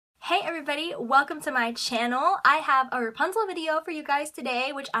Hey everybody, welcome to my channel. I have a Rapunzel video for you guys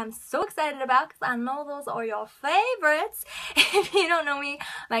today, which I'm so excited about because I know those are your favorites. If you don't know me,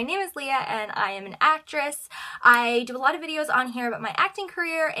 my name is Leah and I am an actress. I do a lot of videos on here about my acting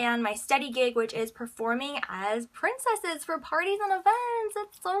career and my steady gig, which is performing as princesses for parties and events.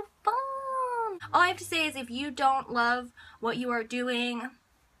 It's so fun! All I have to say is if you don't love what you are doing,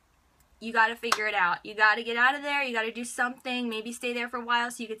 you gotta figure it out. You gotta get out of there, you gotta do something, maybe stay there for a while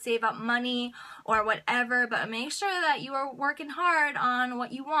so you could save up money or whatever, but make sure that you are working hard on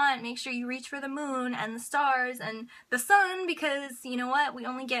what you want. Make sure you reach for the moon and the stars and the sun, because you know what? We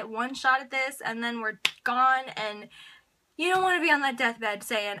only get one shot at this and then we're gone, and you don't want to be on that deathbed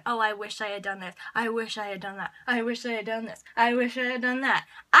saying, oh, I wish I had done this, I wish I had done that, I wish I had done this, I wish I had done that.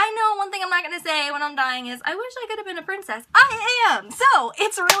 I know one thing I'm not going to say when I'm dying is, I wish I could have been a princess. I am! So,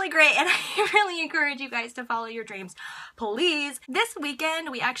 it's really great, and I really encourage you guys to follow your dreams. Please. This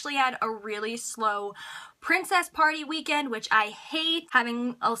weekend, we actually had a really slow princess party weekend, which I hate.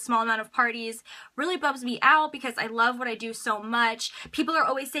 Having a small amount of parties really bums me out because I love what I do so much. People are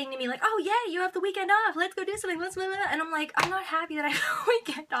always saying to me like, oh yeah, you have the weekend off, let's go do something, let's blah, blah. And I'm like, I'm not happy that I have the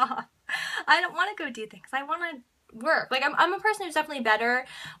weekend off. I don't want to go do things. I want to work. Like I'm a person who's definitely better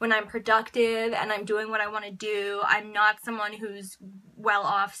when I'm productive and I'm doing what I want to do. I'm not someone who's well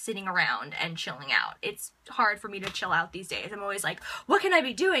off sitting around and chilling out. It's hard for me to chill out these days. I'm always like, what can I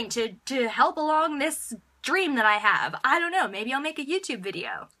be doing to help along this dream that I have? I don't know, maybe I'll make a YouTube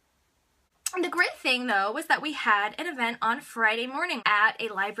video. And the great thing though was that we had an event on Friday morning at a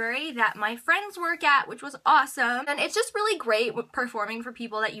library that my friends work at, which was awesome. And it's just really great performing for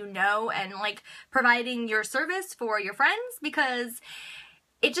people that you know and like providing your service for your friends, because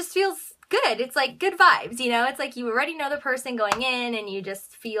it just feels good. It's like good vibes, you know? It's like you already know the person going in and you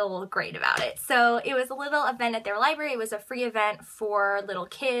just feel great about it. So it was a little event at their library. It was a free event for little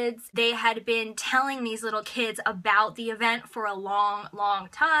kids. They had been telling these little kids about the event for a long, long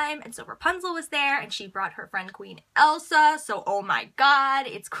time. And so Rapunzel was there and she brought her friend Queen Elsa. So oh my God,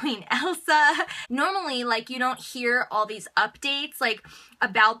 it's Queen Elsa. Normally, like, you don't hear all these updates like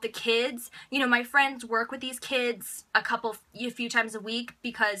about the kids. You know, my friends work with these kids a few times a week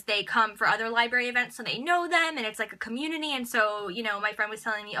because they come for other library events, so they know them and it's like a community. And so, you know, my friend was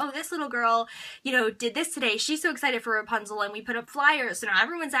telling me, oh, this little girl, you know, did this today, she's so excited for Rapunzel, and we put up flyers, so now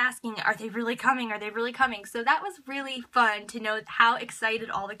everyone's asking, are they really coming, are they really coming? So that was really fun to know how excited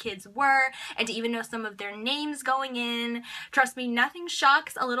all the kids were and to even know some of their names going in. Trust me, nothing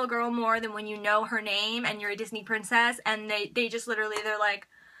shocks a little girl more than when you know her name and you're a Disney princess and they just literally, they're like,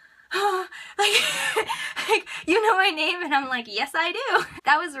 oh, like, you know my name? And I'm like, yes, I do.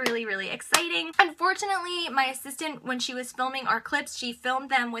 That was really, really exciting. Unfortunately, my assistant, when she was filming our clips, she filmed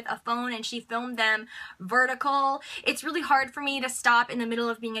them with a phone and she filmed them vertical. It's really hard for me to stop in the middle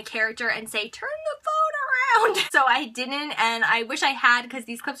of being a character and say, turn the phone around. So I didn't, and I wish I had, because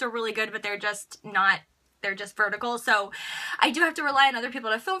these clips are really good, but they're just not, they're just vertical. So I do have to rely on other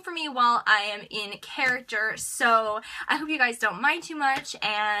people to film for me while I am in character. So I hope you guys don't mind too much,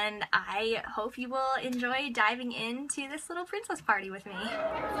 and I hope you will enjoy diving into this little princess party with me.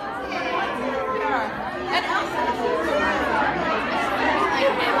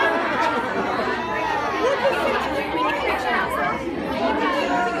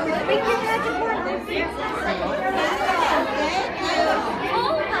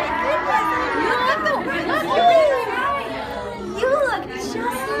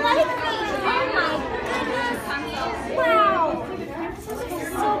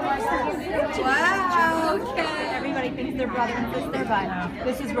 They're brother and sister, but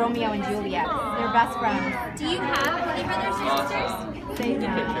this is Romeo and Juliet. They're best friends. Do you have any brothers or sisters? Say no.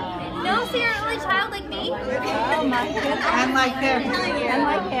 No, so you're an only child like me? Oh my goodness. And like him. And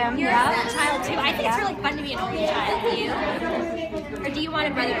like him. You're yeah. an only child too. I think it's really fun to be an only child. Do you? Or do you want a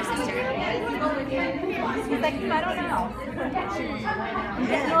brother or sister? He's like, I don't know.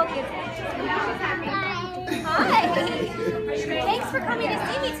 Hi. Thanks for coming to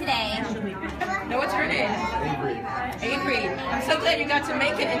see me today. No, what's her name? Avery. I'm so glad you got to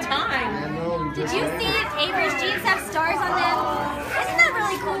make it in time. Did you see Avery's jeans have stars on them? Isn't that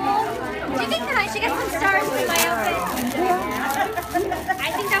really cool? Do you think that I should get some stars with my outfit?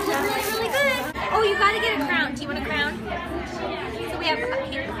 I think that would look really, really good. Oh, you gotta get a crown. Do you want a crown? So we have a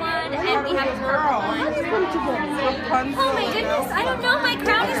pink one and we have a purple one. Oh my goodness, I don't know. My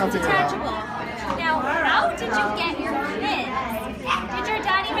crown is detachable. Now, how did you get your pins? Did your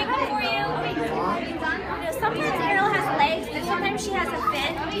daddy make them for you? You know, sometimes Ariel has legs, and sometimes she has a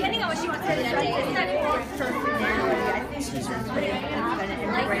fin, depending on what she wants to do that day. Isn't that important?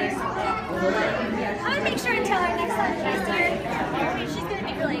 Like this? I'm gonna make sure and tell her next time she's here. She's gonna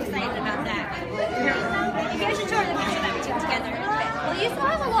be really excited.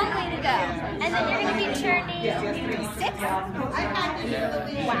 6?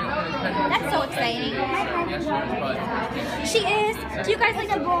 Wow, that's so exciting. She is. Do you guys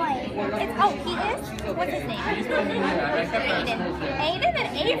like a boy? Oh, he is? What's his name? Aiden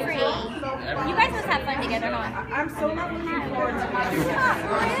and Avery. You guys must have fun together, huh? I'm so not looking forward to it.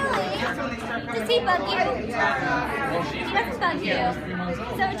 Really? Does he bug you? He doesn't bug you.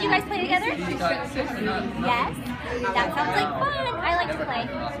 So do you guys play together? Yes? That sounds like fun. I like to play.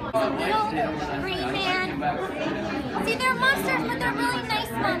 Little green man. See, they're monsters, but they're really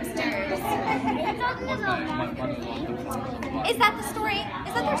nice monsters. Is that the story?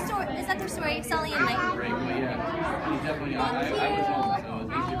 Is that their story? Is that their story? Sully and Mike.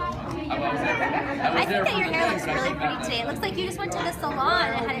 I think that your hair looks really pretty today. It looks like you just went to the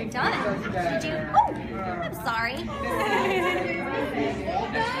salon and had it done. Did you? Oh, I'm sorry.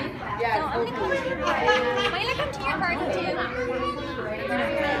 So I'm gonna come. Am I gonna come to your party too?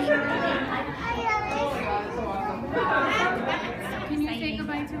 Can you say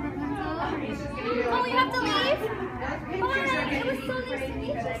goodbye to Rapunzel? Oh, you have to leave? Bye. It was so nice to meet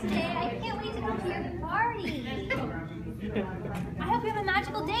you today. I can't wait to come to your party. I hope you have a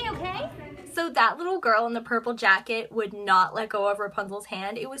magical day, okay? So that little girl in the purple jacket would not let go of Rapunzel's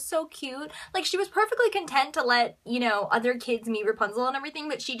hand. It was so cute. Like, she was perfectly content to let, you know, other kids meet Rapunzel and everything,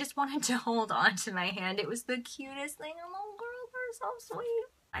 but she just wanted to hold on to my hand. It was the cutest thing. And little girls are so sweet.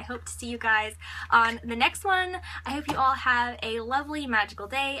 I hope to see you guys on the next one. I hope you all have a lovely, magical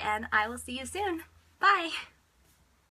day, and I will see you soon. Bye!